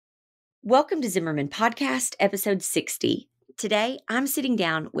Welcome to Zimmerman Podcast, episode 60. Today, I'm sitting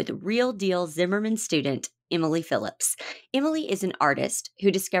down with real deal Zimmerman student, Emily Phillips. Emily is an artist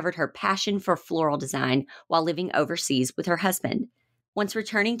who discovered her passion for floral design while living overseas with her husband. Once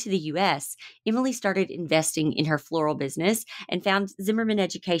returning to the U.S., Emily started investing in her floral business and found Zimmerman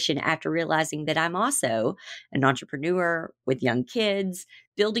Education after realizing that I'm also an entrepreneur with young kids,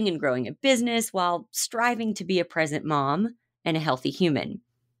 building and growing a business while striving to be a present mom and a healthy human.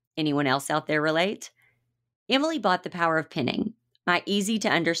 Anyone else out there relate? Emily bought The Power of Pinning, my easy to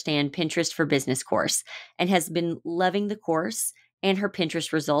understand Pinterest for Business course, and has been loving the course and her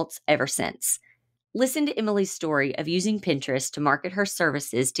Pinterest results ever since. Listen to Emily's story of using Pinterest to market her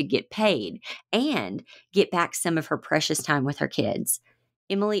services to get paid and get back some of her precious time with her kids.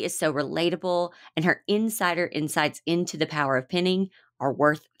 Emily is so relatable, and her insider insights into the power of pinning are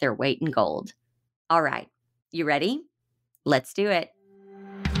worth their weight in gold. All right, you ready? Let's do it.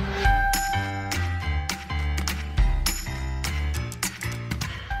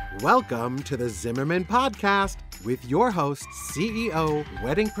 Welcome to the Zimmerman Podcast with your host, CEO,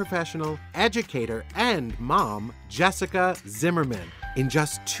 wedding professional, educator, and mom, Jessica Zimmerman. In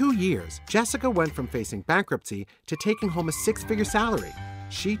just 2 years, Jessica went from facing bankruptcy to taking home a six-figure salary.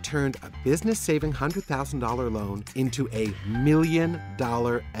 She turned a business-saving $100,000 loan into a $1 million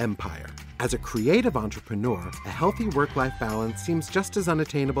empire. As a creative entrepreneur, a healthy work-life balance seems just as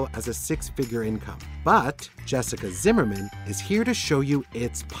unattainable as a six-figure income. But Jessica Zimmerman is here to show you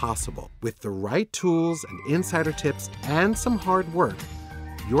it's possible. With the right tools and insider tips and some hard work,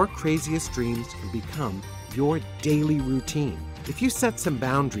 your craziest dreams can become your daily routine. If you set some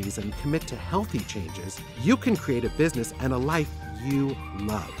boundaries and commit to healthy changes, you can create a business and a life you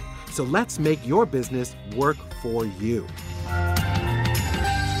love. So let's make your business work for you.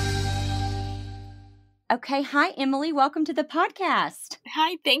 Okay. Hi, Emily. Welcome to the podcast.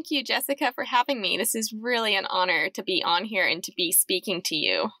 Hi. Thank you, Jessica, for having me. This is really an honor to be on here and to be speaking to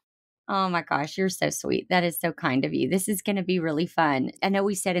you. Oh my gosh, you're so sweet. That is so kind of you. This is going to be really fun. I know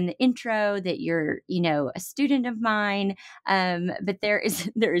we said in the intro that you're, a student of mine, but there is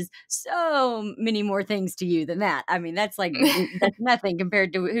so many more things to you than that. I mean, that's nothing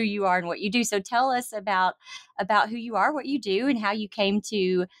compared to who you are and what you do. So tell us about who you are, what you do, and how you came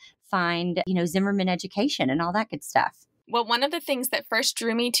to find, Zimmerman Education and all that good stuff. Well, one of the things that first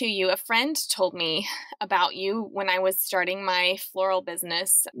drew me to you, a friend told me about you when I was starting my floral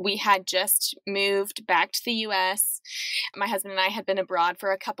business. We had just moved back to the U.S. My husband and I had been abroad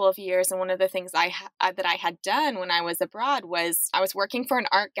for a couple of years, and one of the things that I had done when I was abroad was I was working for an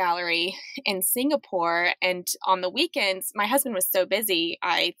art gallery in Singapore, and on the weekends, my husband was so busy,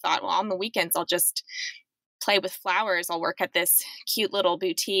 I thought, well, on the weekends, I'll just play with flowers. I'll work at this cute little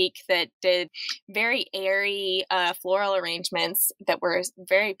boutique that did very airy floral arrangements that were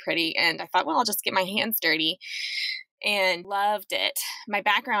very pretty. And I thought, well, I'll just get my hands dirty, and loved it. My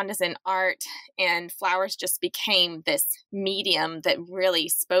background is in art, and flowers just became this medium that really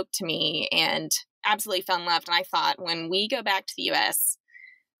spoke to me and absolutely fell in love. And I thought, when we go back to the U.S.,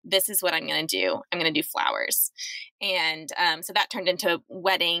 this is what I'm going to do. I'm going to do flowers. And so that turned into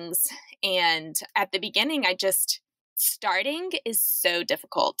weddings. And at the beginning, starting is so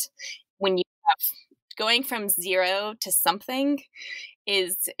difficult. When you have going from zero to something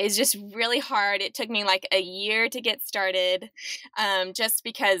is just really hard. It took me like a year to get started, just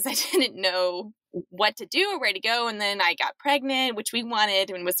because I didn't know what to do or where to go. And then I got pregnant, which we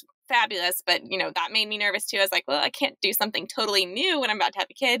wanted and was fabulous, but that made me nervous too. I was like, well, I can't do something totally new when I'm about to have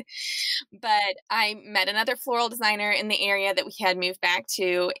a kid. But I met another floral designer in the area that we had moved back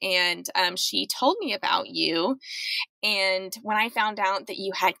to, and she told me about you. And when I found out that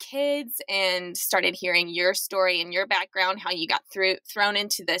you had kids and started hearing your story and your background, how you got thrown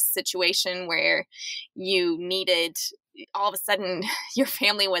into this situation where you needed, all of a sudden your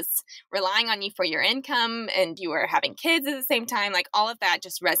family was relying on you for your income and you were having kids at the same time, like all of that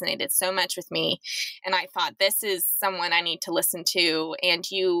just resonated so much with me. And I thought, this is someone I need to listen to. And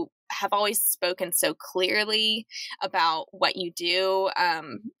you have always spoken so clearly about what you do.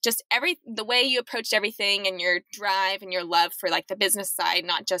 Just the way you approached everything and your drive and your love for like the business side,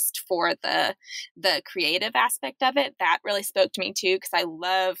 not just for the creative aspect of it, that really spoke to me too. Cause I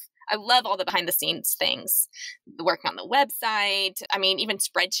love all the behind the scenes things, the working on the website. I mean, even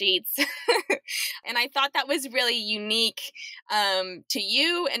spreadsheets. And I thought that was really unique to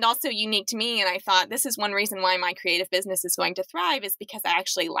you and also unique to me. And I thought, this is one reason why my creative business is going to thrive, is because I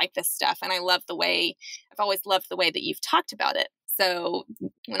actually like this stuff. And I've always loved the way that you've talked about it. So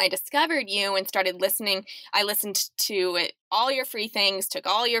when I discovered you and started listening, I listened to all your free things, took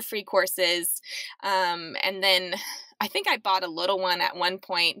all your free courses. And then I think I bought a little one at one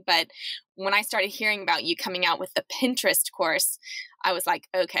point, but when I started hearing about you coming out with the Pinterest course, I was like,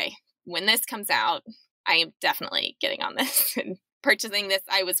 okay, when this comes out, I am definitely getting on this and purchasing this.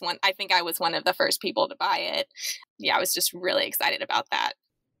 I think I was one of the first people to buy it. Yeah, I was just really excited about that.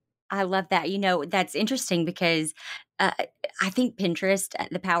 I love that. That's interesting because uh, I think Pinterest,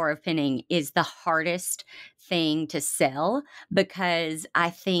 the power of pinning, is the hardest thing to sell because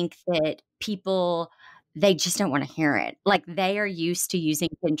I think that people, they just don't want to hear it. Like they are used to using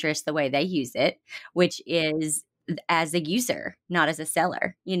Pinterest the way they use it, which is as a user, not as a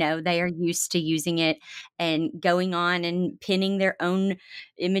seller. They are used to using it and going on and pinning their own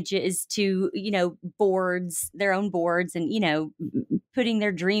images to, boards, their own boards, and, putting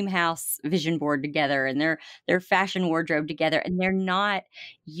their dream house vision board together and their fashion wardrobe together, and they're not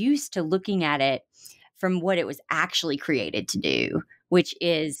used to looking at it from what it was actually created to do, which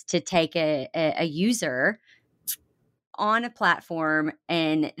is to take a user on a platform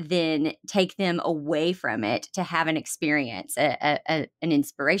and then take them away from it to have an experience, an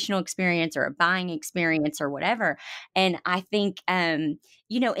inspirational experience or a buying experience or whatever. And I think,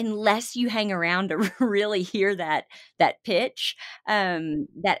 unless you hang around to really hear that pitch,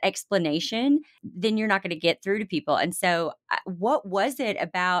 that explanation, then you're not going to get through to people. And so, what was it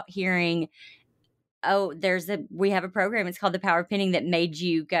about hearing? Oh, we have a program. It's called the Power of Pinning that made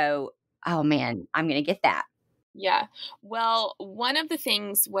you go, oh man, I'm going to get that. Yeah. Well, one of the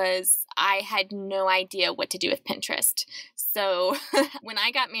things was I had no idea what to do with Pinterest. So when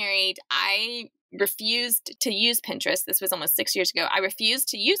I got married, I refused to use Pinterest. This was almost 6 years ago. I refused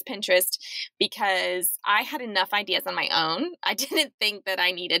to use Pinterest because I had enough ideas on my own. I didn't think that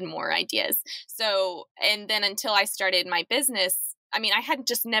I needed more ideas. So, and then until I started my business, I had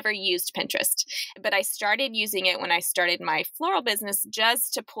just never used Pinterest, but I started using it when I started my floral business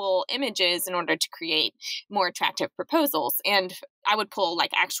just to pull images in order to create more attractive proposals. And I would pull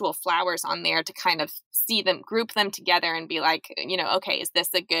like actual flowers on there to kind of see them, group them together and be like, okay, is this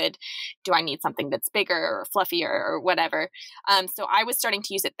do I need something that's bigger or fluffier or whatever? So I was starting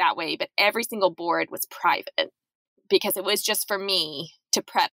to use it that way, but every single board was private because it was just for me to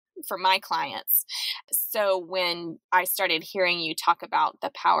prep for my clients. So when I started hearing you talk about the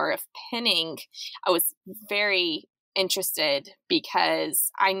power of pinning, I was very interested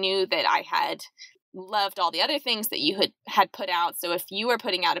because I knew that I had loved all the other things that you had put out. So if you were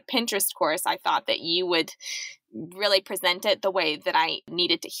putting out a Pinterest course, I thought that you would really present it the way that I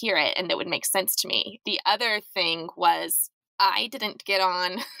needed to hear it and that would make sense to me. The other thing was I didn't get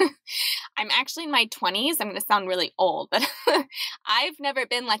on. I'm actually in my 20s. I'm going to sound really old, but I've never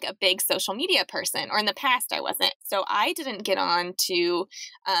been like a big social media person, or in the past I wasn't. So I didn't get on to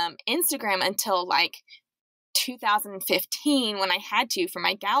Instagram until like 2015 when I had to for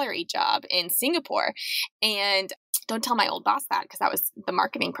my gallery job in Singapore. And don't tell my old boss that because I was the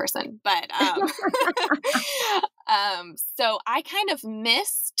marketing person. But so I kind of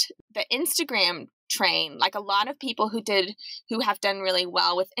missed the Instagram train. Like a lot of people who have done really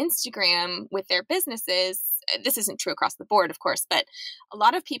well with Instagram with their businesses. This isn't true across the board, of course, but a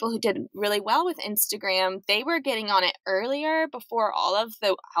lot of people who did really well with Instagram, they were getting on it earlier before all of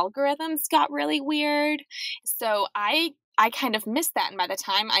the algorithms got really weird. So I kind of missed that. And by the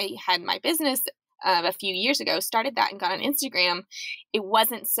time I had my business a few years ago, started that and got on Instagram, it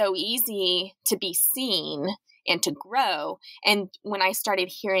wasn't so easy to be seen and to grow. And when I started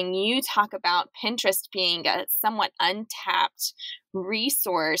hearing you talk about Pinterest being a somewhat untapped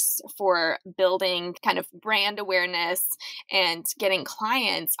resource for building kind of brand awareness and getting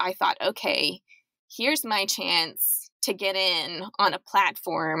clients, I thought, okay, here's my chance to get in on a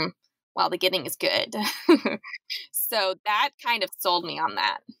platform while the getting is good. So that kind of sold me on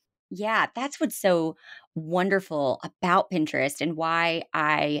that. Yeah, that's what's so wonderful about Pinterest and why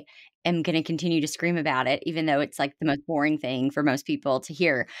I am going to continue to scream about it, even though it's like the most boring thing for most people to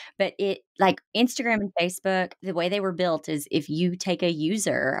hear. But like Instagram and Facebook, the way they were built is if you take a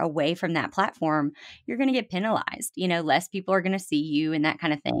user away from that platform, you're going to get penalized. Less people are going to see you and that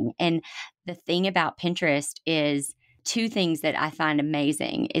kind of thing. And the thing about Pinterest is, two things that I find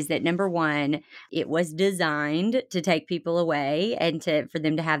amazing is that number one, it was designed to take people away and for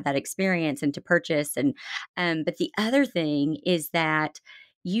them to have that experience and to purchase. And but the other thing is that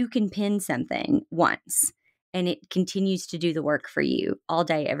you can pin something once and it continues to do the work for you all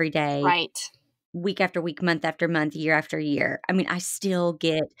day, every day. Right. Week after week, month after month, year after year. I still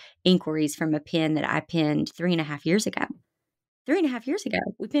get inquiries from a pin that I pinned 3.5 years ago. 3.5 years ago,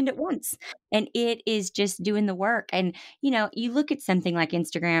 we pinned it once and it is just doing the work. And, you look at something like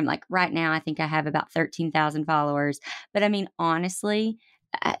Instagram, like right now, I think I have about 13,000 followers. But honestly,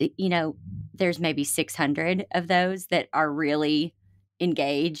 there's maybe 600 of those that are really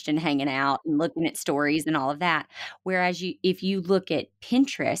engaged and hanging out and looking at stories and all of that. Whereas if you look at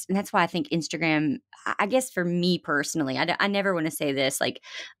Pinterest, and that's why I think Instagram, I guess for me personally, I never want to say this like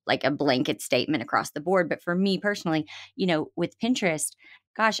a blanket statement across the board, but for me personally, with Pinterest,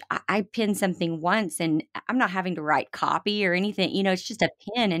 gosh, I pinned something once and I'm not having to write copy or anything. It's just a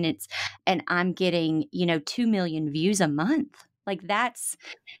pin and I'm getting, 2 million views a month. Like that's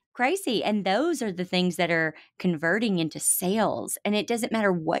crazy, and those are the things that are converting into sales, and it doesn't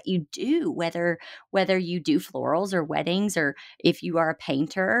matter what you do, whether you do florals or weddings, or if you are a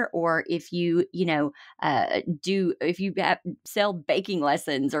painter, or if if you sell baking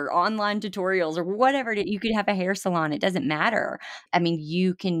lessons or online tutorials or whatever you could have a hair salon, it doesn't matter. I mean,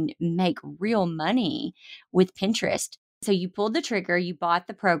 you can make real money with Pinterest. So you pulled the trigger, you bought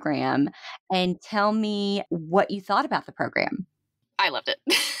the program, and tell me what you thought about the program. I loved it.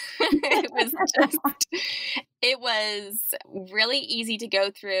 It was really easy to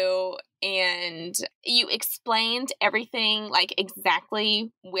go through, and you explained everything like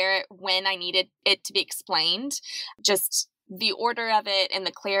exactly when I needed it to be explained. Just the order of it and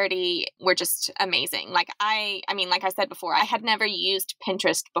the clarity were just amazing. Like like I said before, I had never used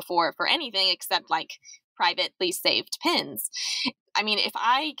Pinterest before for anything except like privately saved pins. I mean, if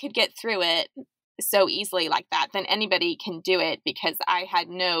I could get through it so easily like that, then anybody can do it, because I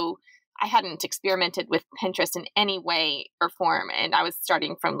hadn't experimented with Pinterest in any way or form. And I was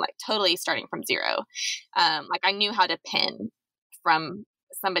totally starting from zero. Like I knew how to pin from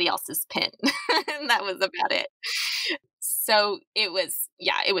somebody else's pin and that was about it. So it was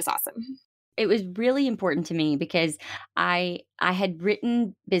awesome. It was really important to me because I had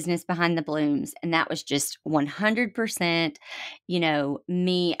written Business Behind the Blooms, and that was just 100%,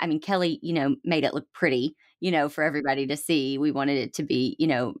 me. I mean, Kelly, made it look pretty, for everybody to see. We wanted it to be,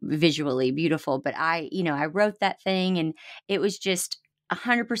 visually beautiful, but I wrote that thing, and it was just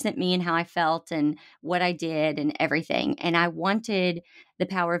 100% me and how I felt and what I did and everything. And I wanted the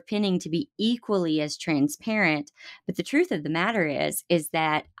power of pinning to be equally as transparent. But the truth of the matter is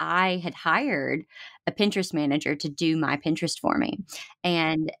that I had hired a Pinterest manager to do my Pinterest for me.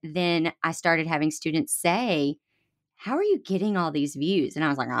 And then I started having students say, how are you getting all these views? And I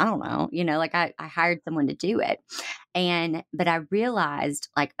was like, I don't know, I hired someone to do it. But I realized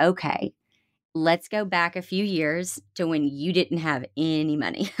like, okay, let's go back a few years to when you didn't have any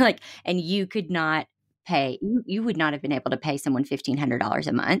money, and you could not pay, you would not have been able to pay someone $1,500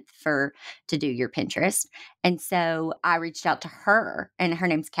 a month to do your Pinterest. And so I reached out to her, and her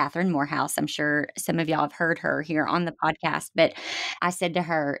name's Catherine Morehouse. I'm sure some of y'all have heard her here on the podcast, but I said to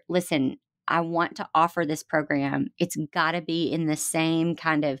her, listen, I want to offer this program. It's got to be in the same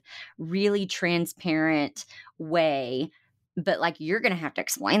kind of really transparent way, but like you're going to have to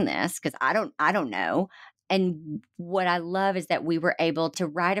explain this because I don't know. And what I love is that we were able to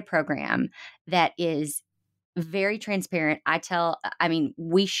write a program that is very transparent.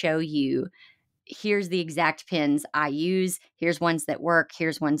 We show you, here's the exact pins I use. Here's ones that work.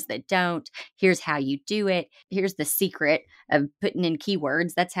 Here's ones that don't. Here's how you do it. Here's the secret of putting in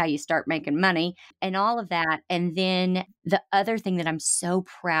keywords. That's how you start making money and all of that. And then the other thing that I'm so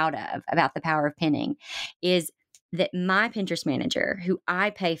proud of about the power of pinning is that my Pinterest manager, who I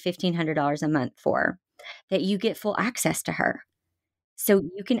pay $1,500 a month for, that you get full access to her. So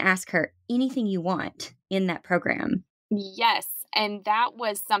you can ask her anything you want in that program. Yes. And that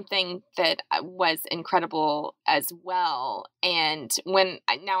was something that was incredible as well. And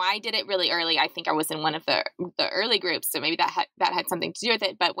I did it really early. I think I was in one of the early groups, so maybe that had something to do with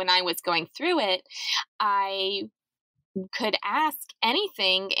it. But when I was going through it, I could ask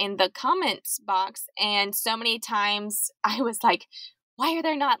anything in the comments box. And so many times I was like, why are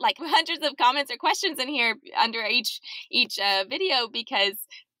there not like hundreds of comments or questions in here under each video? Because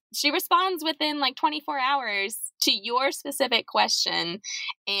she responds within like 24 hours to your specific question.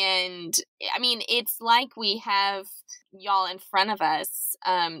 And I mean, it's like we have y'all in front of us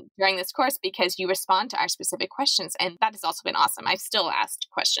during this course because you respond to our specific questions. And that has also been awesome. I've still asked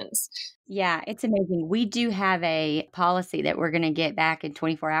questions. Yeah, it's amazing. We do have a policy that we're going to get back in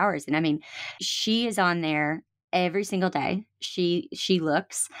 24 hours. And I mean, she is on there every single day. She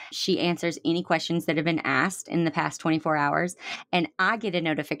looks, she answers any questions that have been asked in the past 24 hours. And I get a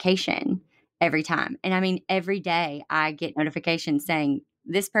notification every time. And I mean, every day I get notifications saying,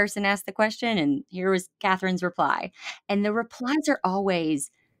 this person asked the question and here was Catherine's reply. And the replies are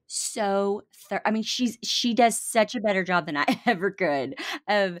always so she does such a better job than I ever could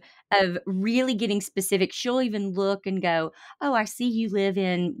of really getting specific. She'll even look and go, oh, I see you live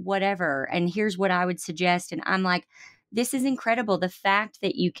in whatever, and here's what I would suggest. And I'm like, this is incredible. The fact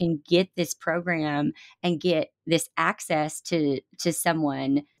that you can get this program and get this access to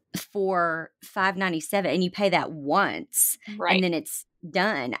someone for $597 and you pay that once and Right. then it's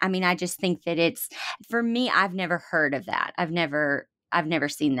done. I mean, I just think that it's for me, I've never heard of that. I've never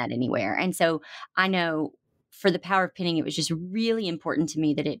seen that anywhere. And so I know for the power of pinning, it was just really important to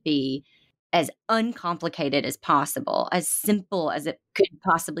me that it be as uncomplicated as possible, as simple as it could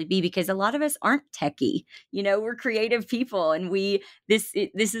possibly be, because a lot of us aren't techie. We're creative people and this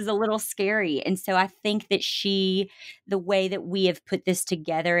is a little scary. And so I think that the way that we have put this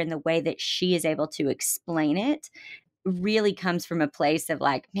together and the way that she is able to explain it really comes from a place of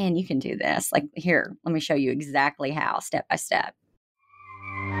like, man, you can do this. Like, here, let me show you exactly how, step by step.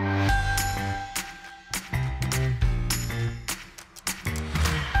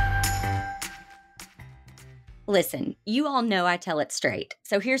 Listen, you all know I tell it straight.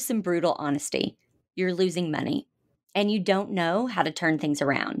 So here's some brutal honesty. You're losing money and you don't know how to turn things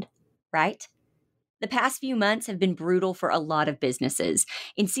around, right? The past few months have been brutal for a lot of businesses.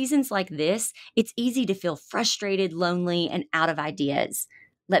 In seasons like this, it's easy to feel frustrated, lonely, and out of ideas.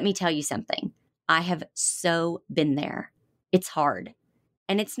 Let me tell you something. I have so been there. It's hard.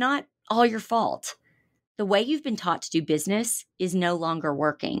 And it's not all your fault. The way you've been taught to do business is no longer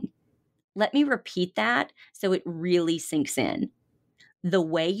working. Let me repeat that so it really sinks in. The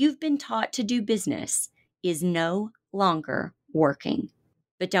way you've been taught to do business is no longer working.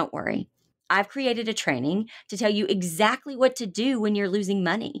 But don't worry. I've created a training to tell you exactly what to do when you're losing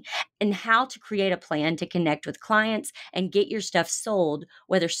money and how to create a plan to connect with clients and get your stuff sold,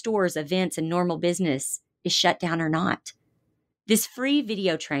 whether stores, events, and normal business is shut down or not. This free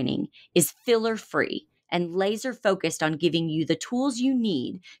video training is filler free and laser focused on giving you the tools you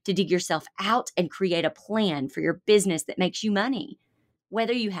need to dig yourself out and create a plan for your business that makes you money.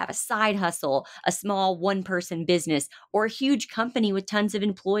 Whether you have a side hustle, a small one-person business, or a huge company with tons of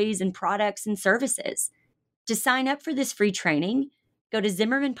employees and products and services. To sign up for this free training, go to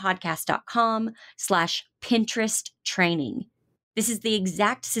zimmermanpodcast.com/Pinterest training. This is the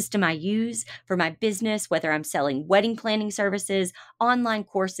exact system I use for my business, whether I'm selling wedding planning services, online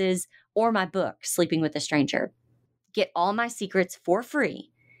courses, or my book, Sleeping with a Stranger. Get all my secrets for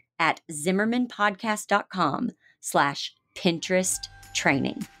free at zimmermanpodcast.com/Pinterest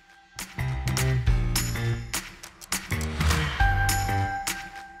training.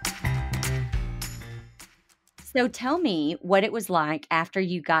 So tell me what it was like after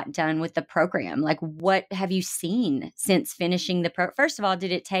you got done with the program. Like, what have you seen since finishing First of all,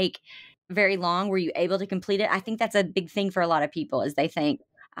 did it take very long? Were you able to complete it? I think that's a big thing for a lot of people is they think,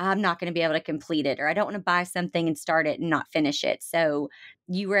 I'm not going to be able to complete it, or I don't want to buy something and start it and not finish it. So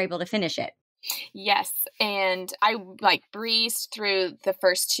you were able to finish it. Yes. And I breezed through the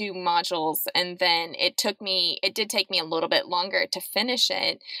first two modules, and then it did take me a little bit longer to finish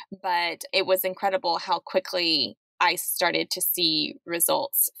it, but it was incredible how quickly I started to see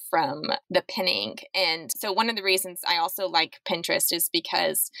results from the pinning. And so one of the reasons I also like Pinterest is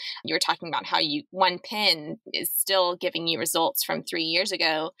because you were talking about how one pin is still giving you results from 3 years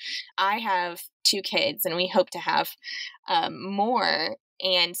ago. I have 2 kids and we hope to have more.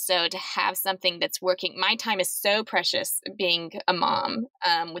 And so to have something that's working, my time is so precious being a mom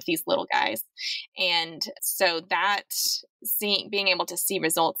with these little guys. And so being able to see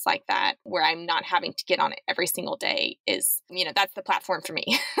results like that, where I'm not having to get on it every single day is, that's the platform for me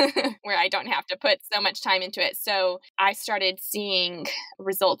where I don't have to put so much time into it. So I started seeing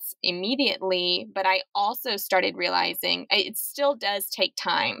results immediately, but I also started realizing it still does take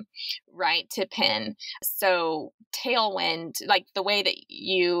time, right, to pin. So Tailwind, like the way that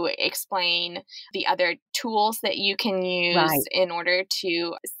you explain the other tools that you can use Right. in order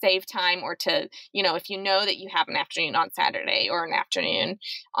to save time, or to, if you know that you have an afternoon on Saturday or an afternoon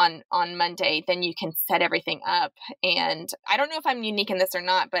on Monday, then you can set everything up. And I don't know if I'm unique in this or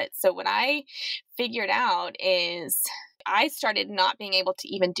not, but so what I figured out is I started not being able to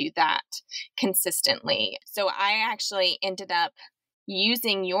even do that consistently. So I actually ended up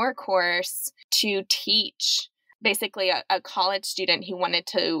using your course to teach basically a college student who wanted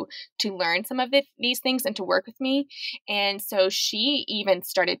to learn some of these things and to work with me. And so she even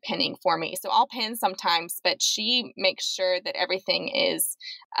started pinning for me. So I'll pin sometimes, but she makes sure that everything is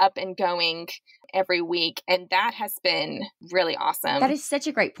up and going every week. And that has been really awesome. That is such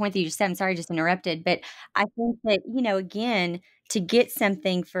a great point that you just said. I'm sorry I just interrupted, but I think that, again, to get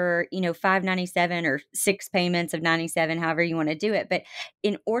something for, $597 or 6 payments of $97, however you want to do it. But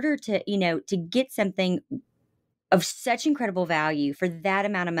in order to, to get something of such incredible value for that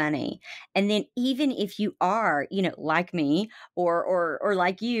amount of money. And then even if you are, like me or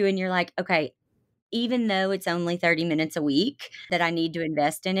like you, and you're like, okay, even though it's only 30 minutes a week that I need to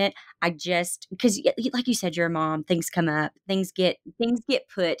invest in it, because like you said, you're a mom, things come up, things get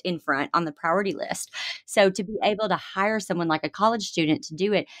put in front on the priority list. So to be able to hire someone like a college student to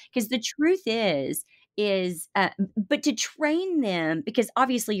do it, because the truth but to train them, because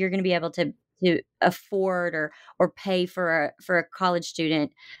obviously you're going to be able to afford or pay for a college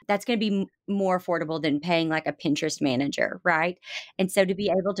student that's going to be more affordable than paying like a Pinterest manager, right? And so to be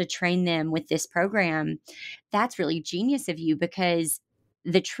able to train them with this program, that's really genius of you, because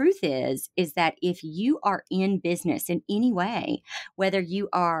the truth is that if you are in business in any way, whether you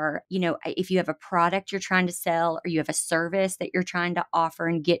are, if you have a product you're trying to sell or you have a service that you're trying to offer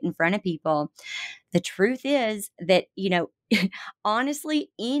and get in front of people, the truth is that,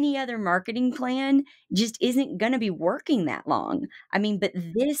 honestly, any other marketing plan just isn't going to be working that long. I mean, but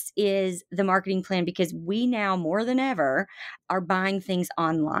this is the marketing plan, because we now more than ever are buying things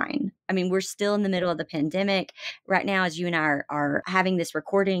online. I mean, we're still in the middle of the pandemic right now, as you and I are having this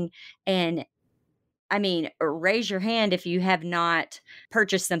recording. And I mean, raise your hand if you have not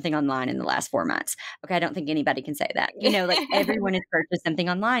purchased something online in the last 4 months. Okay. I don't think anybody can say that. Like everyone has purchased something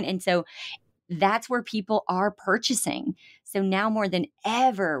online. And so that's where people are purchasing. So now more than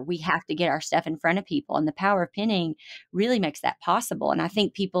ever, we have to get our stuff in front of people. And the power of pinning really makes that possible. And I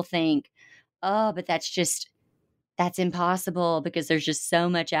think people think, oh, but that's impossible because there's just so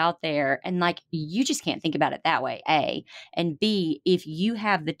much out there. And like, you just can't think about it that way, A. And B, if you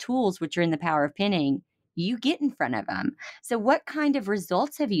have the tools, which are in the power of pinning, you get in front of them. So what kind of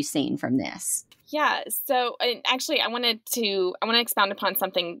results have you seen from this? Yeah. So and actually, I want to expound upon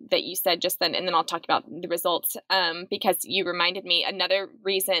something that you said just then, and then I'll talk about the results. Because you reminded me another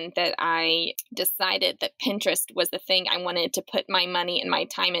reason that I decided that Pinterest was the thing I wanted to put my money and my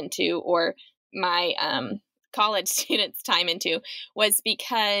time into, or my college students' time into, was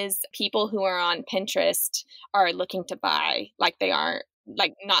because people who are on Pinterest are looking to buy, like they're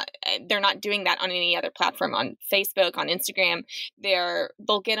not doing that on any other platform. On Facebook, on Instagram,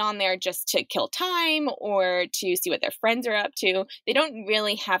 they'll get on there just to kill time or to see what their friends are up to. They don't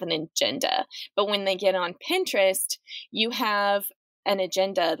really have an agenda. But when they get on Pinterest, you have an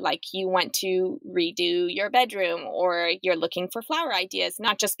agenda, like you want to redo your bedroom, or you're looking for flower ideas,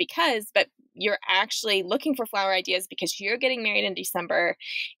 not just because, but you're actually looking for flower ideas because you're getting married in December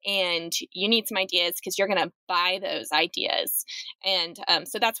and you need some ideas because you're going to buy those ideas. And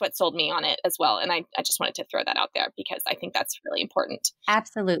so that's what sold me on it as well. And I just wanted to throw that out there because I think that's really important.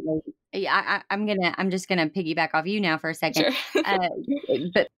 Absolutely. Yeah, I'm just gonna piggyback off you now for a second. Sure.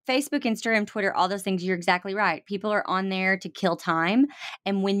 But Facebook, Instagram, Twitter, all those things, you're exactly right. People are on there to kill time,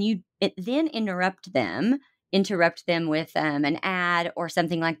 and when then interrupt them with an ad or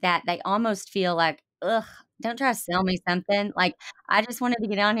something like that, they almost feel like, ugh, don't try to sell me something. Like, I just wanted to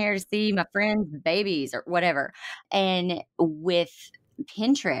get on here to see my friends' babies or whatever. And with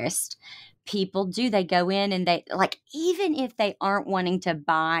Pinterest, they go in and they, like, even if they aren't wanting to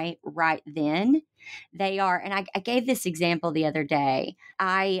buy right then, they are. And I gave this example the other day.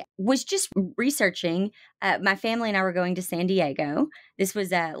 I was just researching. My family and I were going to San Diego. This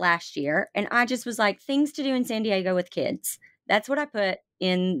was last year. And I just was like, things to do in San Diego with kids. That's what I put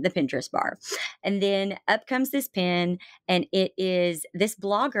in the Pinterest bar. And then up comes this pin, and it is this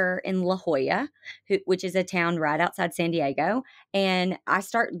blogger in La Jolla, which is a town right outside San Diego. And I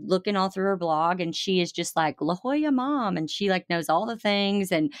start looking all through her blog, and she is just like La Jolla mom. And she like knows all the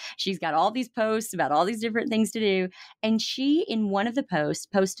things, and she's got all these posts about all these different things to do. And she, in one of the posts,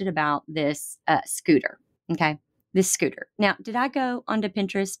 posted about this scooter. Okay. This scooter. Now, did I go onto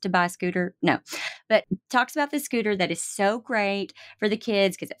Pinterest to buy a scooter? No, but talks about this scooter that is so great for the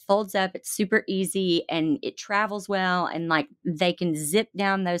kids because it folds up, it's super easy, and it travels well, and like they can zip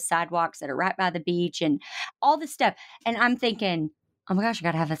down those sidewalks that are right by the beach and all this stuff. And I'm thinking, oh my gosh, I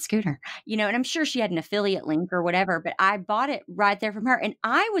got to have that scooter, and I'm sure she had an affiliate link or whatever, but I bought it right there from her. And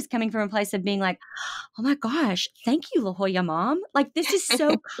I was coming from a place of being like, oh my gosh, thank you, La Jolla mom. Like, this is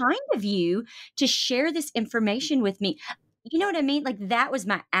so kind of you to share this information with me. You know what I mean? Like, that was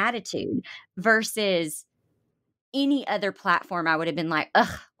my attitude versus any other platform. I would have been like,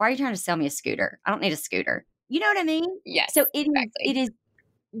 ugh, why are you trying to sell me a scooter? I don't need a scooter. You know what I mean? Yes. So exactly. it is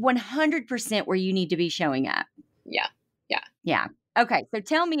 100% where you need to be showing up. Yeah. Yeah. Yeah. Okay. So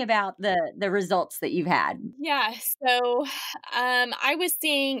tell me about the results that you've had. Yeah. So I was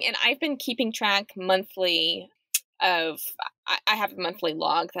seeing, and I've been keeping track monthly of, I have a monthly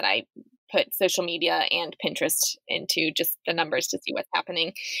log that I put social media and Pinterest into, just the numbers to see what's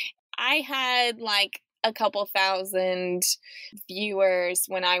happening. I had like a couple thousand viewers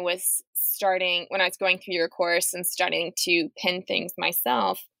when I was going through your course and starting to pin things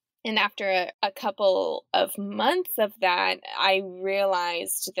myself. And after a couple of months of that, I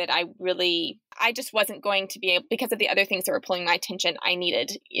realized that I just wasn't going to be able, because of the other things that were pulling my attention, I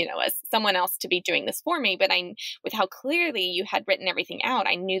needed, as someone else to be doing this for me. But with how clearly you had written everything out,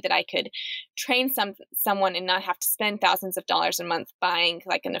 I knew that I could train someone and not have to spend thousands of dollars a month buying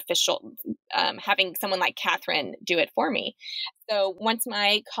like an official, having someone like Catherine do it for me. So once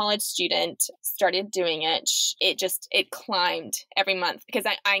my college student started doing it, it climbed every month, because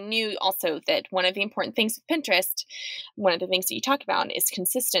I knew also that one of the important things with Pinterest, one of the things that you talk about, is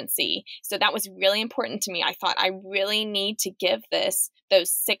consistency. So that was really important to me. I thought I really need to give this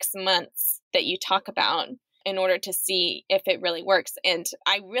those 6 months that you talk about in order to see if it really works. And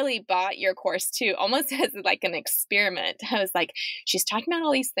I really bought your course too, almost as like an experiment. I was like, she's talking about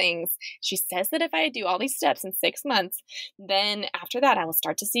all these things. She says that if I do all these steps in 6 months, then after that, I will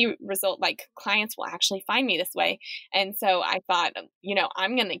start to see like clients will actually find me this way. And so I thought,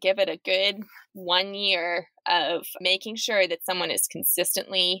 I'm going to give it a good 1 year of making sure that someone is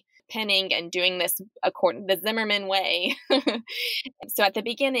consistently pinning and doing this according the Zimmerman way. So at the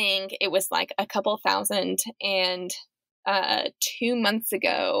beginning, it was like a couple thousand. And 2 months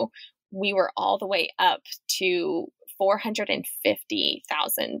ago, we were all the way up to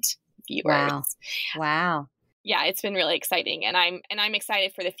 450,000 viewers. Wow. Wow. Yeah, it's been really exciting, and I'm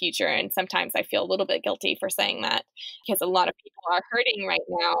excited for the future. And sometimes I feel a little bit guilty for saying that, because a lot of people are hurting right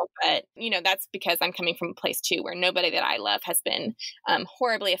now. But that's because I'm coming from a place too where nobody that I love has been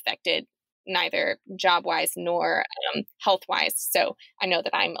horribly affected, neither job wise nor health wise. So I know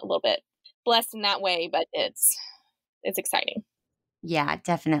that I'm a little bit blessed in that way, but it's exciting. Yeah,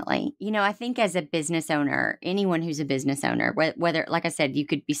 definitely. I think as a business owner, anyone who's a business owner, whether, like I said, you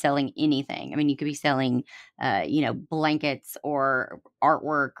could be selling anything. I mean, you could be selling, blankets or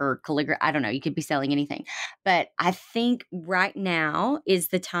artwork or calligraphy. I don't know. You could be selling anything. But I think right now is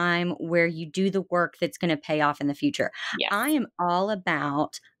the time where you do the work that's going to pay off in the future. Yes. I am all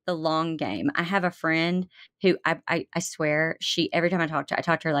about the long game. I have a friend who I swear every time I talk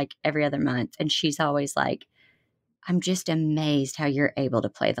to her like every other month, and she's always like, I'm just amazed how you're able to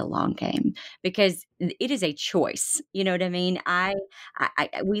play the long game, because it is a choice. You know what I mean?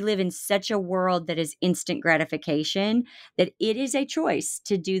 We live in such a world that is instant gratification, that it is a choice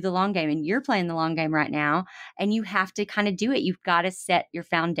to do the long game. And you're playing the long game right now, and you have to kind of do it. You've got to set your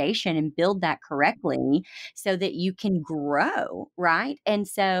foundation and build that correctly so that you can grow. Right. And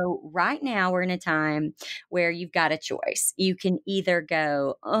so right now we're in a time where you've got a choice. You can either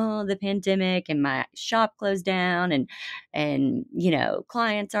go, oh, the pandemic and my shop closed down, and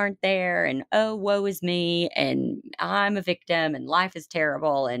clients aren't there, and oh, woe is me, and I'm a victim, and life is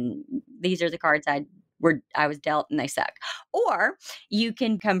terrible, and these are the cards I was dealt and they suck. Or you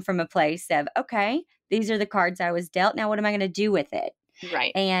can come from a place of, okay, these are the cards I was dealt. Now what am I going to do with it?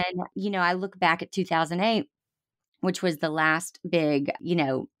 Right. And I look back at 2008, which was the last big,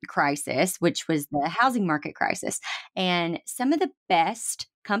 crisis, which was the housing market crisis. And some of the best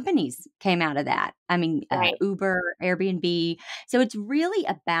companies came out of that. I mean, Right. Uber, Airbnb. So it's really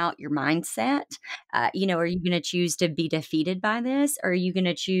about your mindset. Are you going to choose to be defeated by this? Or are you going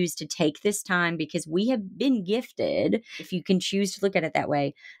to choose to take this time? Because we have been gifted, if you can choose to look at it that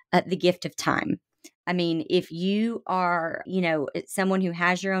way, the gift of time. I mean, if you are, someone who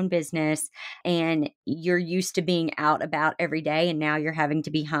has your own business and you're used to being out about every day and now you're having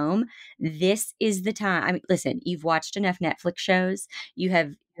to be home, this is the time. I mean, listen, you've watched enough Netflix shows. You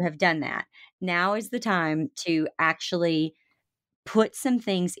have done that. Now is the time to actually put some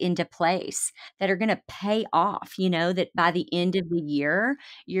things into place that are going to pay off, that by the end of the year,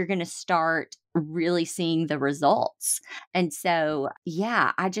 you're going to start really seeing the results. And so,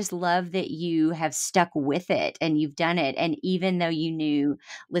 yeah, I just love that you have stuck with it and you've done it. And even though you knew,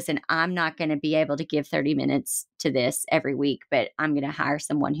 listen, I'm not going to be able to give 30 minutes to this every week, but I'm going to hire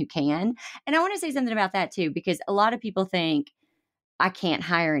someone who can. And I want to say something about that too, because a lot of people think I can't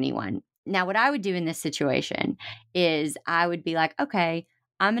hire anyone. Now, what I would do in this situation is I would be like, okay,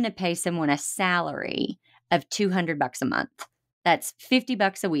 I'm going to pay someone a salary of $200 a month. That's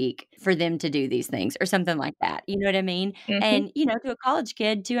 $50 a week for them to do these things or something like that. You know what I mean? Mm-hmm. And, to a college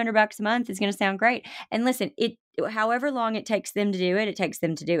kid, $200 a month is going to sound great. And listen, however long it takes them to do it, it takes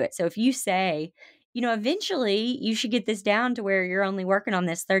them to do it. So if you say, eventually you should get this down to where you're only working on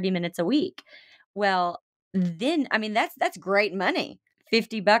this 30 minutes a week. Well, then, I mean, that's great money.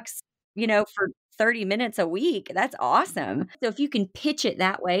 $50, for 30 minutes a week. That's awesome. So if you can pitch it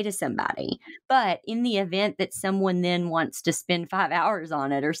that way to somebody, but in the event that someone then wants to spend 5 hours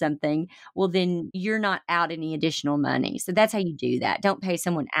on it or something, well, then you're not out any additional money. So that's how you do that. Don't pay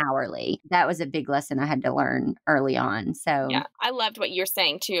someone hourly. That was a big lesson I had to learn early on. So Yeah, I loved what you're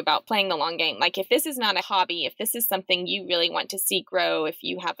saying too about playing the long game. Like if this is not a hobby, if this is something you really want to see grow, if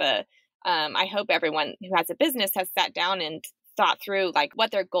you have I hope everyone who has a business has sat down and thought through like what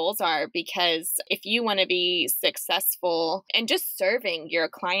their goals are, because if you want to be successful and just serving your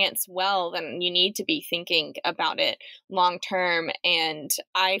clients well, then you need to be thinking about it long term. And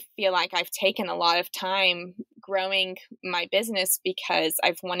I feel like I've taken a lot of time growing my business because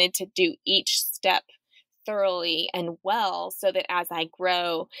I've wanted to do each step thoroughly and well so that as I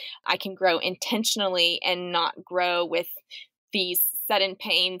grow, I can grow intentionally and not grow with these sudden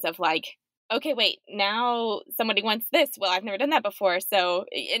pains of like, okay, wait, now somebody wants this. Well, I've never done that before. So,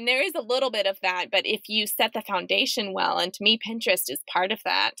 and there is a little bit of that, but if you set the foundation well, and to me, Pinterest is part of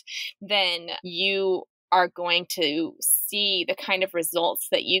that, then you are going to see the kind of results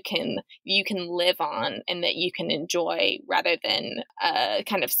that you can live on and that you can enjoy, rather than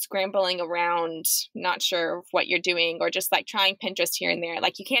kind of scrambling around, not sure what you're doing, or just like trying Pinterest here and there.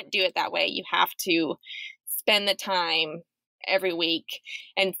 Like you can't do it that way. You have to spend the time every week.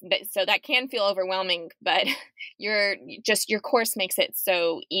 And so that can feel overwhelming, but your course makes it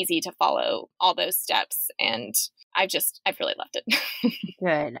so easy to follow all those steps. And I've really loved it.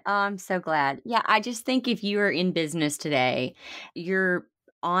 good. Oh, I'm so glad. Yeah, I just think if you are in business today, your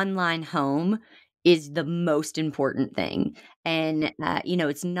online home is the most important thing. And,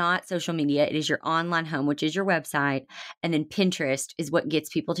 it's not social media, it is your online home, which is your website. And then Pinterest is what gets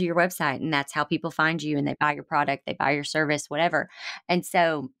people to your website. And that's how people find you and they buy your product, they buy your service, whatever. And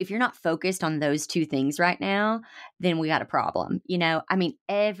so if you're not focused on those two things right now, then we got a problem. I mean,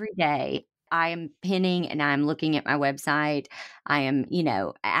 every day I am pinning and I'm looking at my website. I am,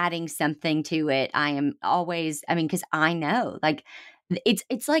 adding something to it. I am always, I mean, because I know like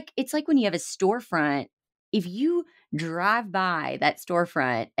it's like when you have a storefront, if you drive by that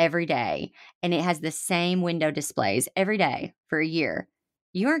storefront every day and it has the same window displays every day for a year,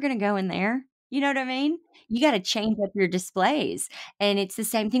 you aren't going to go in there. You know what I mean? You got to change up your displays. And it's the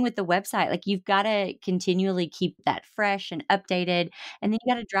same thing with the website. Like you've got to continually keep that fresh and updated. And then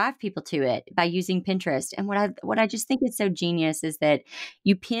you got to drive people to it by using Pinterest. And what I just think is so genius is that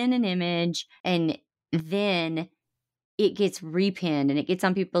you pin an image and then it gets repinned and it gets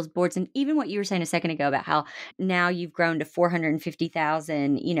on people's boards. And even what you were saying a second ago about how now you've grown to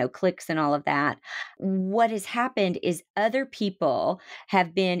 450,000, clicks and all of that. What has happened is other people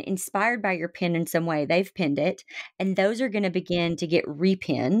have been inspired by your pin in some way. They've pinned it, and those are going to begin to get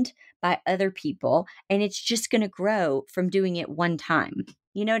repinned by other people. And it's just going to grow from doing it one time.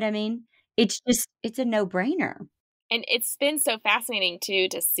 You know what I mean? It's a no brainer. And it's been so fascinating too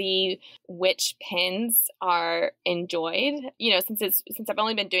to see which pins are enjoyed. Since I've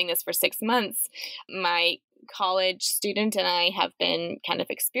only been doing this for 6 months, my college student and I have been kind of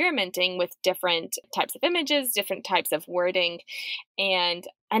experimenting with different types of images, different types of wording, and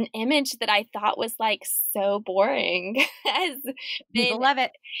an image that I thought was like so boring has been People love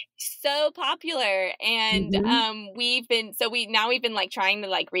it. so popular. And Mhm. we've been like trying to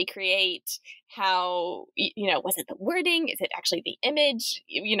like recreate how, was it the wording, is it actually the image,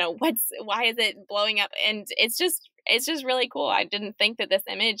 why is it blowing up? And it's just really cool. I didn't think that this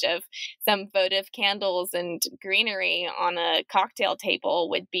image of some votive candles and greenery on a cocktail table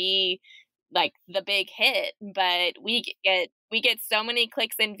would be like the big hit, but we get so many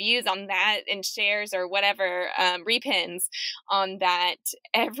clicks and views on that and shares or whatever, repins on that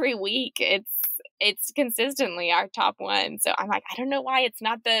every week. It's consistently our top one. So I'm like, I don't know why it's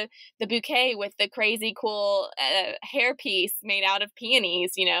not the bouquet with the crazy cool hairpiece made out of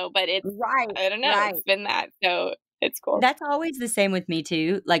peonies, but Right, I don't know, right. it's been that. So it's cool. That's always the same with me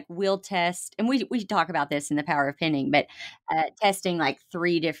too. Like we'll test, and we talk about this in the power of pinning, but testing like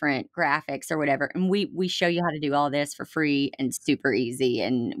 3 different graphics or whatever, and we show you how to do all this for free and super easy,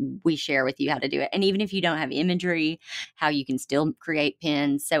 and we share with you how to do it. And even if you don't have imagery, how you can still create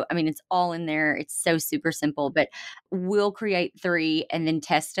pins. So I mean, it's all in there. It's so super simple. But we'll create 3 and then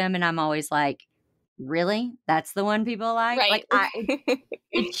test them, and I'm always like, really? That's the one people like? Right. Like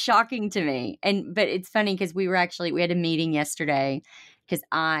it's shocking to me, but it's funny because we had a meeting yesterday because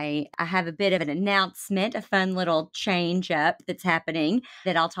I have a bit of an announcement, a fun little change up that's happening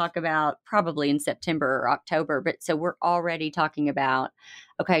that I'll talk about probably in September or October, but so we're already talking about,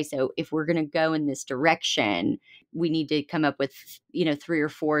 okay, so if we're gonna go in this direction, we need to come up with, 3 or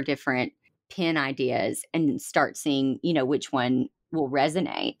 4 different pin ideas and start seeing, which one will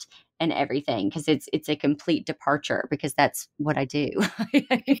resonate. and everything because it's a complete departure because that's what I do.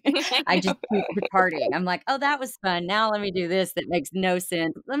 I just keep departing. I'm like, oh, that was fun. Now let me do this that makes no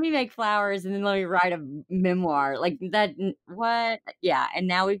sense. Let me make flowers and then let me write a memoir like that. What? Yeah. And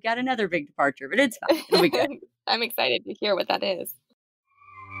now we've got another big departure, but it's fine. It'll be good. I'm excited to hear what that is.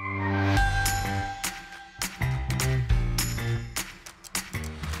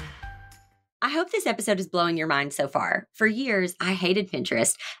 I hope this episode is blowing your mind so far. For years, I hated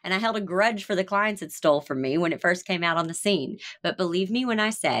Pinterest and I held a grudge for the clients it stole from me when it first came out on the scene. But believe me when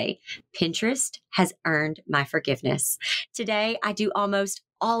I say, Pinterest has earned my forgiveness. Today, I do almost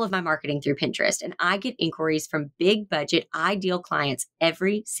all of my marketing through Pinterest and I get inquiries from big budget, ideal clients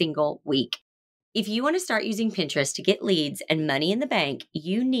every single week. If you want to start using Pinterest to get leads and money in the bank,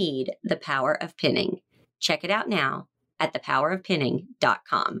 you need the power of pinning. Check it out now at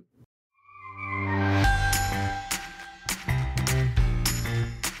thepowerofpinning.com.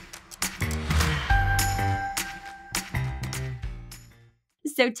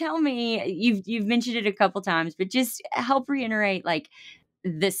 So tell me, you've mentioned it a couple times, but just help reiterate like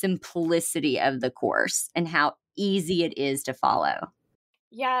the simplicity of the course and how easy it is to follow.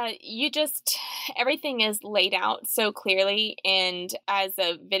 Yeah, everything is laid out so clearly. And as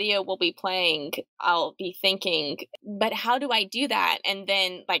a video will be playing, I'll be thinking, but how do I do that? And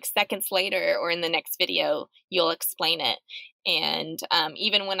then, like, seconds later or in the next video, you'll explain it. And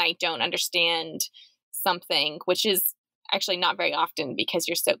even when I don't understand something, which is actually not very often because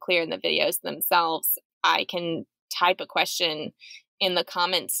you're so clear in the videos themselves, I can type a question in the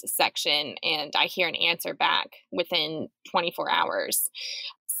comments section and I hear an answer back within 24 hours.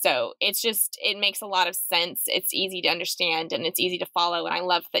 So it makes a lot of sense. It's easy to understand and it's easy to follow. And I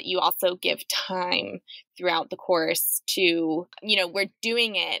love that you also give time throughout the course to, we're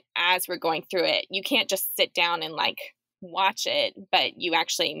doing it as we're going through it. You can't just sit down and like watch it, but you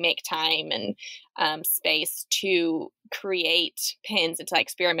actually make time and space to create pins and to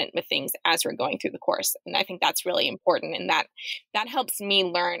experiment with things as we're going through the course. And I think that's really important. And that helps me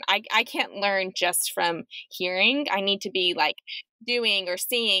learn. I can't learn just from hearing. I need to be like doing or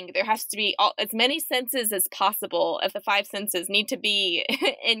seeing. There has to be as many senses as possible of the 5 senses need to be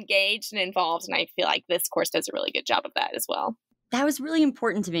engaged and involved. And I feel like this course does a really good job of that as well. That was really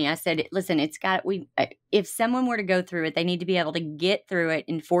important to me. I said, listen, if someone were to go through it, they need to be able to get through it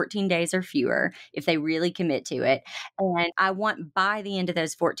in 14 days or fewer if they really commit to it. And I want by the end of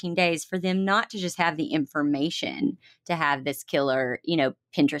those 14 days for them not to just have the information to have this killer,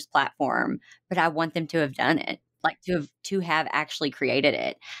 Pinterest platform, but I want them to have done it. Like to have actually created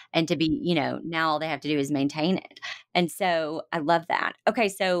it and to be, now all they have to do is maintain it. And so I love that. Okay.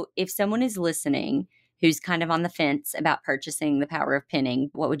 So if someone is listening who's kind of on the fence about purchasing the power of pinning,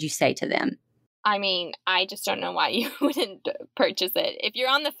 what would you say to them? I mean, I just don't know why you wouldn't purchase it. If you're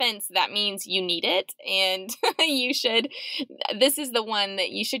on the fence, that means you need it. And this is the one that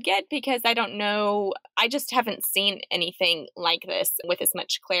you should get because I don't know. I just haven't seen anything like this with as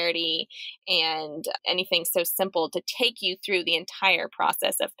much clarity and anything so simple to take you through the entire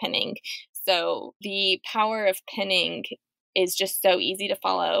process of pinning. So the power of pinning is just so easy to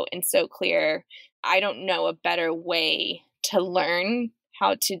follow and so clear. I don't know a better way to learn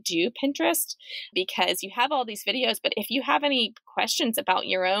how to do Pinterest because you have all these videos, but if you have any questions about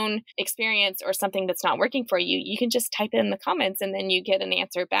your own experience or something that's not working for you, you can just type it in the comments and then you get an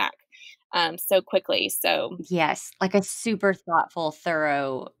answer back so quickly. So yes, like a super thoughtful,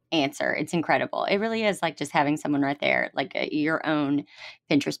 thorough answer. It's incredible. It really is like just having someone right there, like your own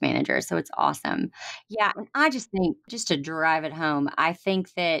Pinterest manager. So it's awesome. Yeah. And I just think just to drive it home, I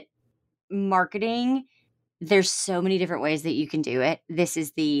think that marketing, there's so many different ways that you can do it. This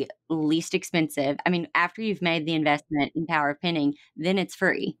is the least expensive. I mean, after you've made the investment in power of pinning, then it's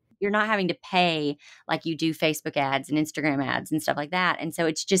free. You're not having to pay like you do Facebook ads and Instagram ads and stuff like that. And so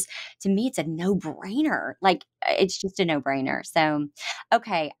it's just, to me, it's a no-brainer. Like it's just a no-brainer. So,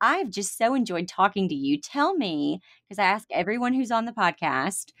 okay, I've just so enjoyed talking to you. Tell me, because I ask everyone who's on the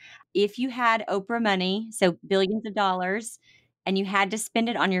podcast, if you had Oprah money, so billions of dollars, and you had to spend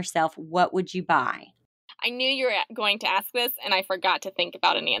it on yourself, what would you buy? I knew you were going to ask this, and I forgot to think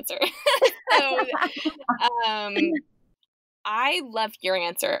about an answer. So, I love your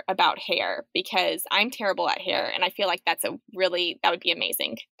answer about hair because I'm terrible at hair, and I feel like that would be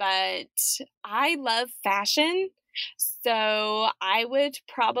amazing. But I love fashion, so I would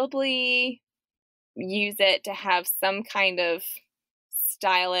probably use it to have some kind of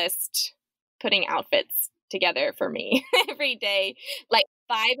stylist putting outfits together for me every day, like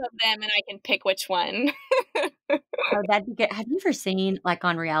 5 of them and I can pick which one. Oh, that'd be good. Have you ever seen, like,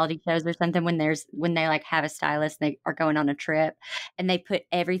 on reality shows or something when they, like, have a stylist and they are going on a trip and they put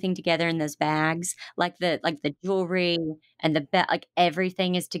everything together in those bags, like the jewelry and like,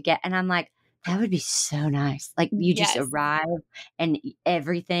 everything is together, and I'm like, "That would be so nice." Like, you just Yes. arrive and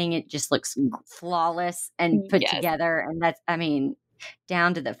everything, it just looks flawless and put Yes. together, and that's I mean,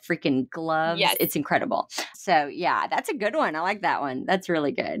 down to the freaking gloves. Yes. It's incredible. So, yeah, that's a good one. I like that one. That's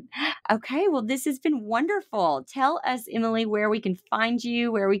really good. Okay, well, this has been wonderful. Tell us, Emily, where we can find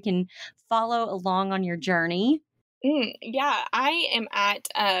you, where we can follow along on your journey. Yeah, I am at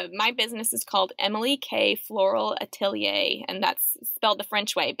my business is called Emily K Floral Atelier, and that's spelled the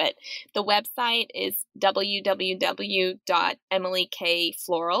French way, but the website is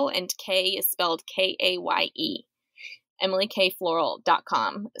www.emilykfloral, and K is spelled Kaye.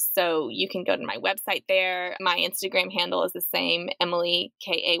 EmilyKFloral.com. So you can go to my website there. My Instagram handle is the same, Emily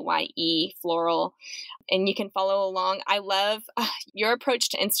Kaye Floral, and you can follow along. I love your approach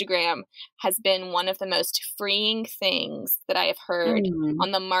to Instagram has been one of the most freeing things that I have heard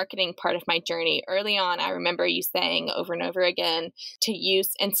on the marketing part of my journey. Early on, I remember you saying over and over again to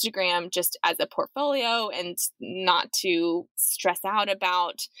use Instagram just as a portfolio and not to stress out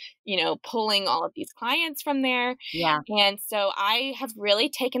about, pulling all of these clients from there. Yeah. And so I have really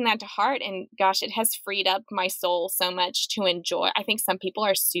taken that to heart, and gosh, it has freed up my soul so much to enjoy. I think some people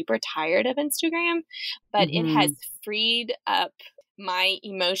are super tired of Instagram, but it has freed up my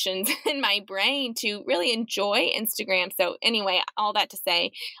emotions and my brain to really enjoy Instagram. So anyway, all that to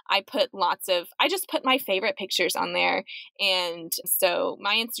say, I just put my favorite pictures on there. And so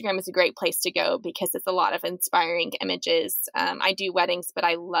my Instagram is a great place to go because it's a lot of inspiring images. I do weddings, but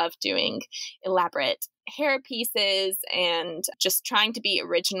I love doing elaborate hair pieces and just trying to be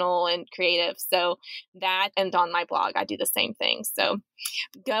original and creative. So that, and on my blog, I do the same thing. So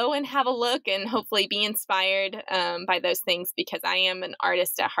go and have a look and hopefully be inspired by those things, because I am an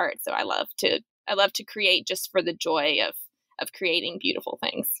artist at heart. So I love to create just for the joy of creating beautiful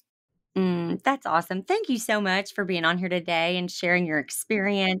things. That's awesome. Thank you so much for being on here today and sharing your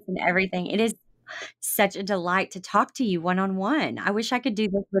experience and everything. It is such a delight to talk to you one-on-one. I wish I could do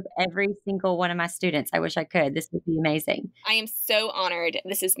this with every single one of my students. I wish I could. This would be amazing. I am so honored.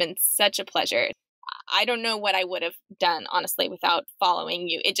 This has been such a pleasure. I don't know what I would have done, honestly, without following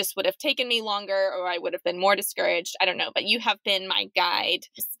you. It just would have taken me longer, or I would have been more discouraged. I don't know. But you have been my guide,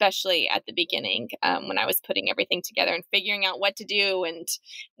 especially at the beginning when I was putting everything together and figuring out what to do and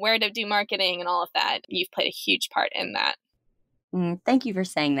where to do marketing and all of that. You've played a huge part in that. Thank you for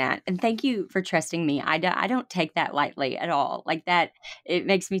saying that. And thank you for trusting me. I don't take that lightly at all. Like that, it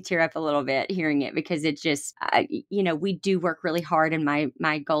makes me tear up a little bit hearing it, because it just, we do work really hard. And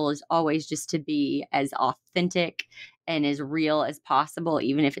my goal is always just to be as authentic and as real as possible,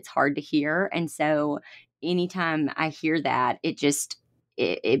 even if it's hard to hear. And so anytime I hear that, it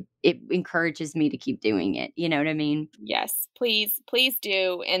encourages me to keep doing it. You know what I mean? Yes, please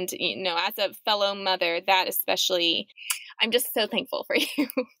do. And, as a fellow mother, that especially, I'm just so thankful for you.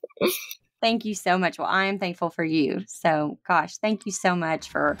 Thank you so much. Well, I am thankful for you. So, gosh, thank you so much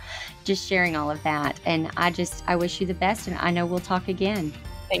for just sharing all of that. And I wish you the best, and I know we'll talk again.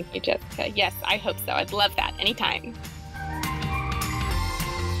 Thank you, Jessica. Yes, I hope so. I'd love that anytime.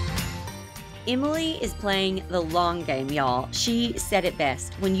 Emily is playing the long game, y'all. She said it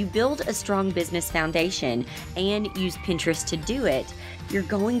best. When you build a strong business foundation and use Pinterest to do it, you're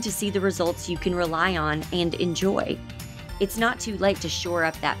going to see the results you can rely on and enjoy. It's not too late to shore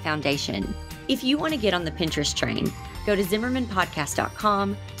up that foundation. If you want to get on the Pinterest train, go to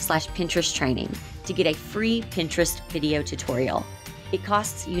zimmermanpodcast.com/Pinterest training to get a free Pinterest video tutorial. It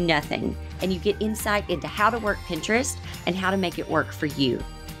costs you nothing, and you get insight into how to work Pinterest and how to make it work for you.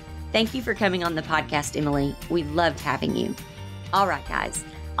 Thank you for coming on the podcast, Emily. We loved having you. All right, guys,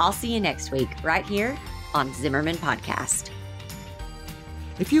 I'll see you next week right here on Zimmerman Podcast.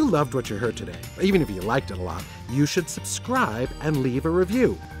 If you loved what you heard today, even if you liked it a lot, you should subscribe and leave a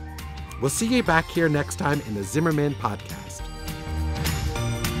review. We'll see you back here next time in the Zimmerman Podcast.